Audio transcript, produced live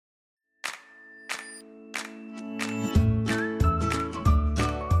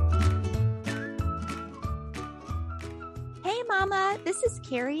Mama. This is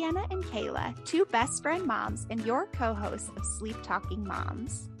Carrie-Anna and Kayla, two best friend moms and your co-hosts of Sleep Talking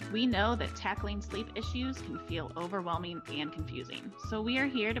Moms. We know that tackling sleep issues can feel overwhelming and confusing, so we are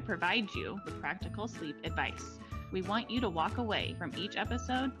here to provide you with practical sleep advice. We want you to walk away from each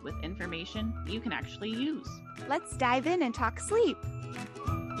episode with information you can actually use. Let's dive in and talk sleep.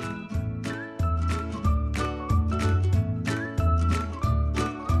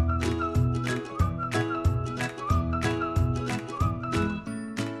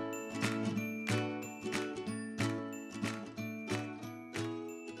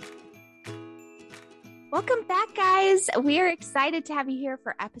 Welcome back, guys. We are excited to have you here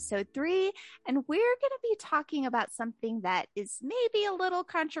for episode 3, and we're going to be talking about something that is maybe a little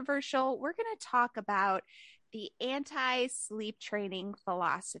controversial. We're going to talk about the anti-sleep training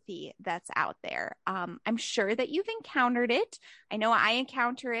philosophy that's out there. I'm sure that you've encountered it. I know I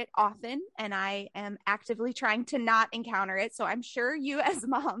encounter it often, and I am actively trying to not encounter it, so I'm sure you as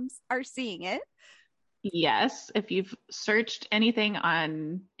moms are seeing it. Yes, if you've searched anything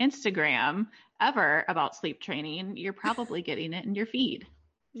on Instagram ever about sleep training, you're probably getting it in your feed.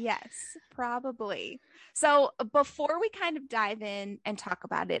 Yes, probably. So before we kind of dive in and talk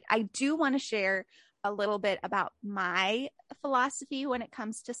about it, I do want to share a little bit about my philosophy when it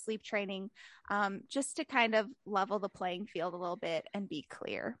comes to sleep training, just to kind of level the playing field a little bit and be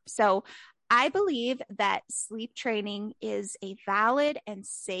clear. So I believe that sleep training is a valid and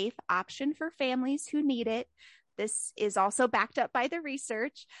safe option for families who need it. This is also backed up by the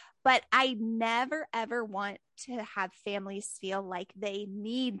research, but I never, ever want to have families feel like they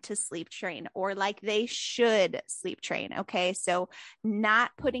need to sleep train or like they should sleep train. Okay. So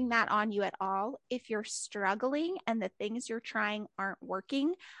not putting that on you at all. If you're struggling and the things you're trying aren't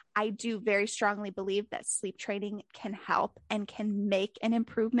working, I do very strongly believe that sleep training can help and can make an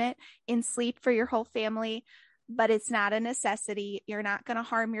improvement in sleep for your whole family. But it's not a necessity. You're not going to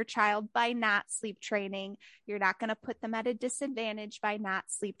harm your child by not sleep training. You're not going to put them at a disadvantage by not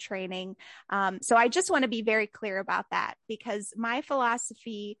sleep training. So I just want to be very clear about that, because my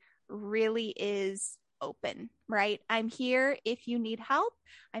philosophy really is open, right? I'm here if you need help.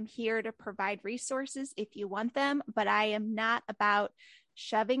 I'm here to provide resources if you want them, but I am not about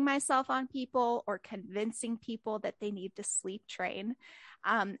shoving myself on people or convincing people that they need to sleep train.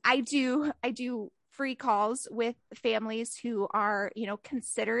 I do free calls with families who are,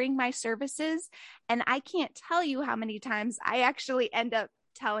 considering my services. And I can't tell you how many times I actually end up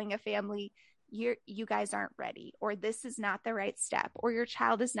telling a family, you guys aren't ready, or this is not the right step, or your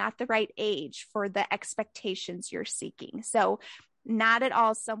child is not the right age for the expectations you're seeking. So not at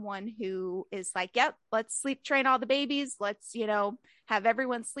all someone who is like, yep, let's sleep train all the babies. Let's, have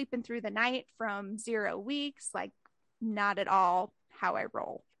everyone sleeping through the night from 0 weeks. Like, not at all how I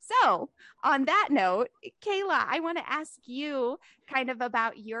roll. So on that note, Kayla, I want to ask you kind of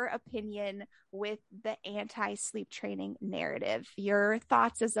about your opinion with the anti-sleep training narrative, your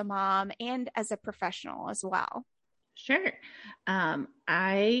thoughts as a mom and as a professional as well. Sure.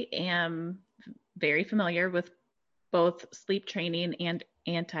 I am very familiar with both sleep training and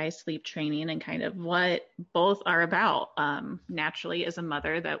anti-sleep training and kind of what both are about. Naturally, as a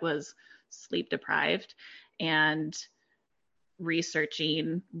mother that was sleep deprived and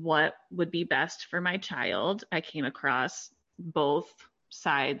researching what would be best for my child, I came across both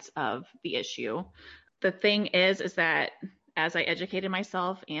sides of the issue. The thing is that as I educated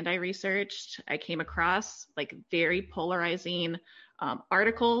myself and I researched, I came across like very polarizing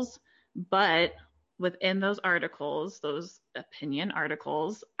articles, but within those articles, those opinion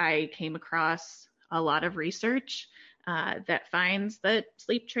articles, I came across a lot of research that finds that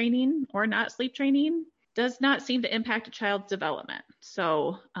sleep training or not sleep training does not seem to impact a child's development,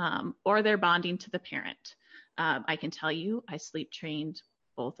 or their bonding to the parent. I can tell you, I sleep trained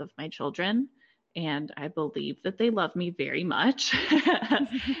both of my children, and I believe that they love me very much.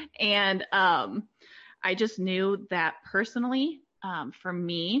 And I just knew that personally, for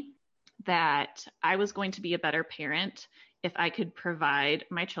me, that I was going to be a better parent if I could provide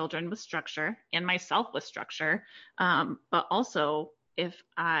my children with structure and myself with structure, but also if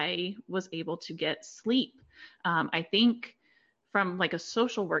I was able to get sleep. I think from like a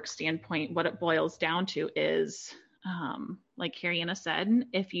social work standpoint, what it boils down to is, like Carrie-Anna said,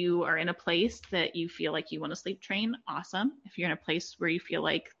 if you are in a place that you feel like you want to sleep train, awesome. If you're in a place where you feel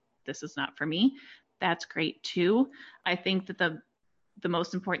like this is not for me, that's great too. I think that the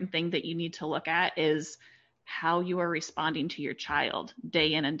most important thing that you need to look at is how you are responding to your child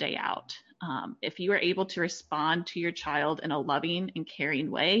day in and day out. If you are able to respond to your child in a loving and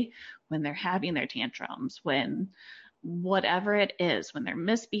caring way when they're having their tantrums, when whatever it is, when they're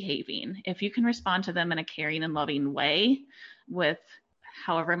misbehaving, if you can respond to them in a caring and loving way with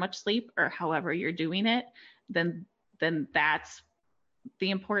however much sleep or however you're doing it, then that's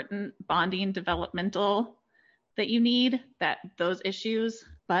the important bonding developmental that you need, that those issues.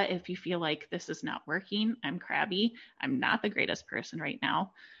 But if you feel like this is not working, I'm crabby, I'm not the greatest person right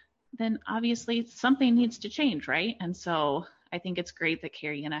now, then obviously something needs to change, right? And so I think it's great that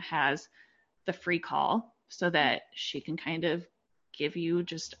Kariana has the free call so that she can kind of give you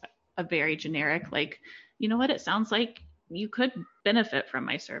just a very generic, like, you know what, it sounds like you could benefit from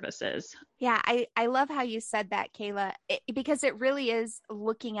my services. Yeah, I love how you said that, Kayla, because it really is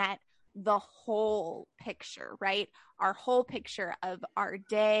looking at the whole picture, right? Our whole picture of our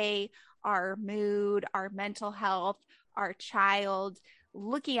day, our mood, our mental health, our child,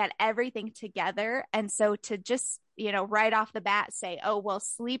 looking at everything together. And so to just, right off the bat say, oh, well,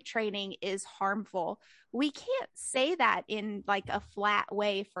 sleep training is harmful. We can't say that in like a flat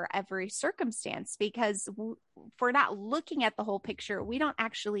way for every circumstance, because if we're not looking at the whole picture, we don't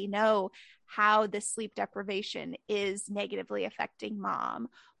actually know how the sleep deprivation is negatively affecting mom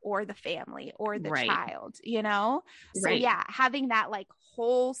or the family or the Right. child, So Right. yeah, having that like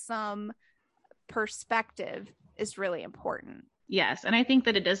wholesome perspective is really important. Yes. And I think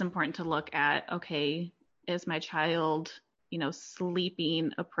that it is important to look at, okay, is my child,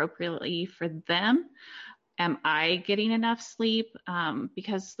 sleeping appropriately for them? Am I getting enough sleep?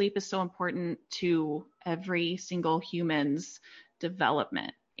 Because sleep is so important to every single human's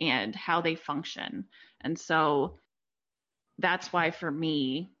development and how they function. And so that's why for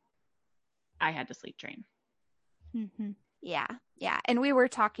me, I had to sleep train. Mm-hmm. Yeah. Yeah. And we were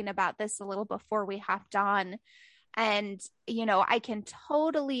talking about this a little before we hopped on. And, I can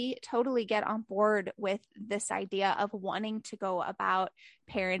totally, totally get on board with this idea of wanting to go about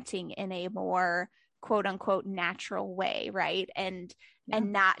parenting in a more quote unquote natural way, right? And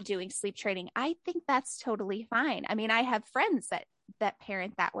not doing sleep training. I think that's totally fine. I mean, I have friends that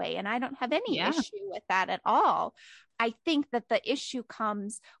parent that way, and I don't have any issue with that at all. I think that the issue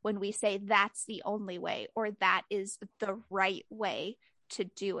comes when we say that's the only way or that is the right way to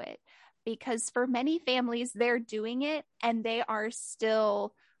do it. Because for many families, they're doing it and they are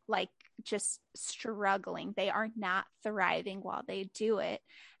still like just struggling. They are not thriving while they do it.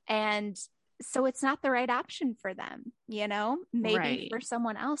 And so it's not the right option for them, maybe Right. for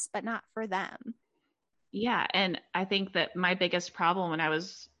someone else, but not for them. Yeah. And I think that my biggest problem when I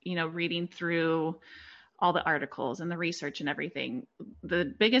was, reading through all the articles and the research and everything, the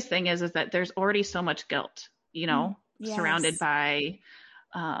biggest thing is that there's already so much guilt, Yes. surrounded by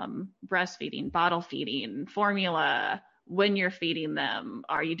breastfeeding, bottle feeding, formula, when you're feeding them,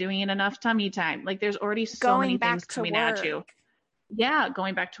 are you doing enough tummy time? Like there's already so many things coming at you. Yeah,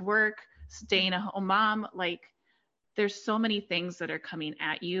 going back to work, staying a home mom, like there's so many things that are coming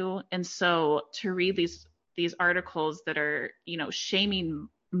at you. And so to read these articles that are, shaming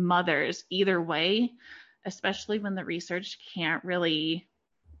mothers either way, especially when the research can't really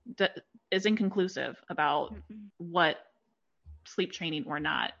is inconclusive about what sleep training or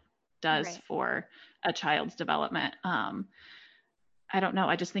not does for a child's development. I don't know.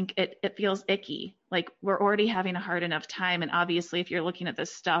 I just think it feels icky. Like we're already having a hard enough time. And obviously if you're looking at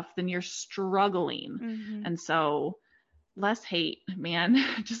this stuff, then you're struggling. Mm-hmm. And so less hate, man,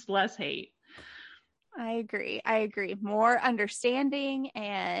 just less hate. I agree. More understanding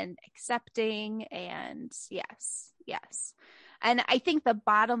and accepting, and yes. And I think the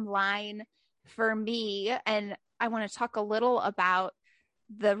bottom line for me, and I want to talk a little about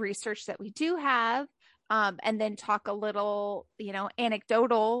the research that we do have, and then talk a little,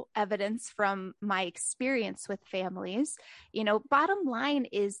 anecdotal evidence from my experience with families. Bottom line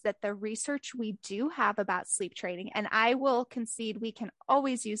is that the research we do have about sleep training, and I will concede we can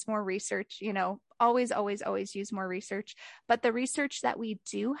always use more research, always use more research. But the research that we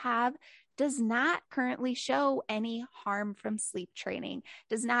do have does not currently show any harm from sleep training,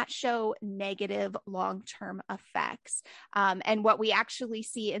 does not show negative long-term effects. And what we actually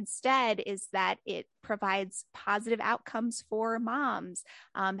see instead is that it provides positive outcomes for moms,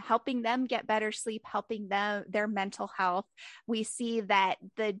 helping them get better sleep, helping them, their mental health. We see that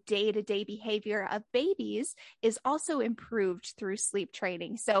the day-to-day behavior of babies is also improved through sleep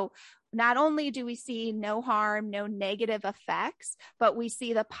training. So not only do we see no harm, no negative effects, but we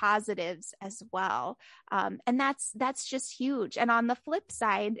see the positives as well. And that's just huge. And on the flip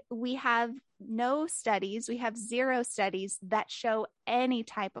side, we have we have 0 studies that show any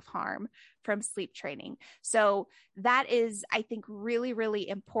type of harm from sleep training. So that is, I think, really, really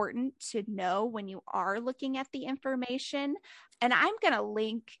important to know when you are looking at the information. And I'm going to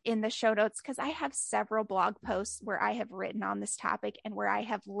link in the show notes because I have several blog posts where I have written on this topic and where I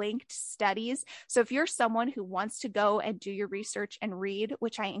have linked studies. So if you're someone who wants to go and do your research and read,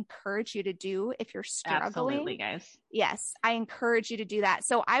 which I encourage you to do if you're struggling. Absolutely, guys. Yes, I encourage you to do that.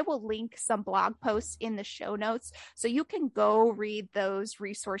 So I will link some blog posts in the show notes so you can go read those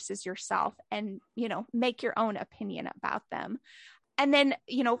resources yourself and, make your own opinion about them. And then,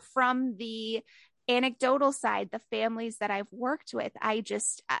 from the anecdotal side, the families that I've worked with, I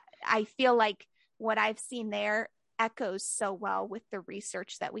feel like what I've seen there echoes so well with the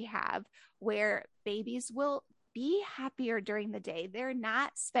research that we have, where babies will be happier during the day. They're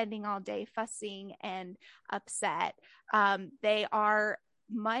not spending all day fussing and upset. They are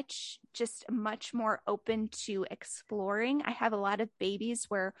much more open to exploring. I have a lot of babies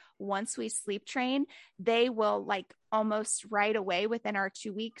where once we sleep train, they will almost right away within our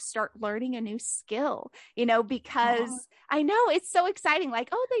 2 weeks start learning a new skill, because I know it's so exciting. They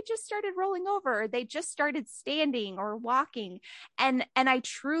just started rolling over, or they just started standing or walking. And I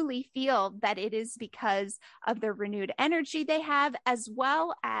truly feel that it is because of the renewed energy they have, as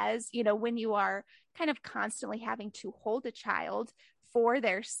well as, when you are kind of constantly having to hold a child for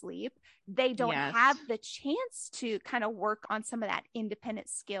their sleep, they don't have the chance to kind of work on some of that independent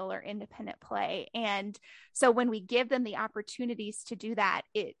skill or independent play. And so when we give them the opportunities to do that,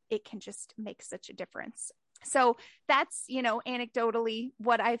 it can just make such a difference. So that's, anecdotally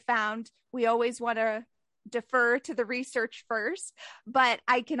what I found. We always want to defer to the research first, but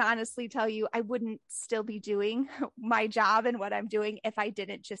I can honestly tell you, I wouldn't still be doing my job and what I'm doing if I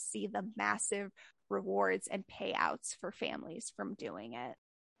didn't just see the massive rewards and payouts for families from doing it.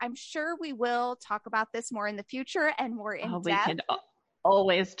 I'm sure we will talk about this more in the future and more in depth. We can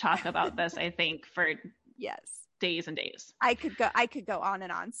always talk about this, I think, for days and days. I could go on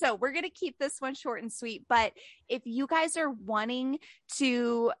and on. So we're going to keep this one short and sweet, but if you guys are wanting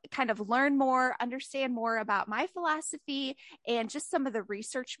to kind of learn more, understand more about my philosophy and just some of the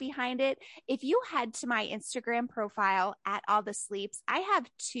research behind it, if you head to my Instagram profile at All the Sleeps, I have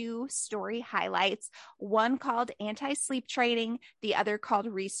 2 story highlights, one called Anti-Sleep Training, the other called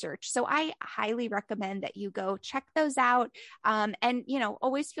Research. So I highly recommend that you go check those out. And,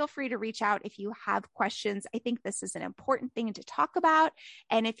 always feel free to reach out if you have questions. I think this is an important thing to talk about.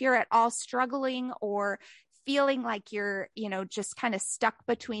 And if you're at all struggling or feeling like you're, just kind of stuck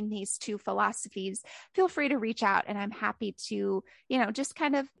between these 2 philosophies, feel free to reach out and I'm happy to, just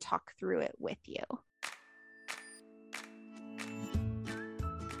kind of talk through it with you.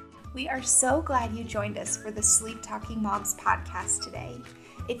 We are so glad you joined us for the Sleep Talking Moms podcast today.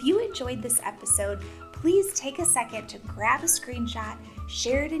 If you enjoyed this episode, please take a second to grab a screenshot,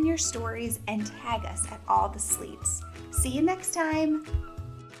 share it in your stories, and tag us at All the Sleeps. See you next time.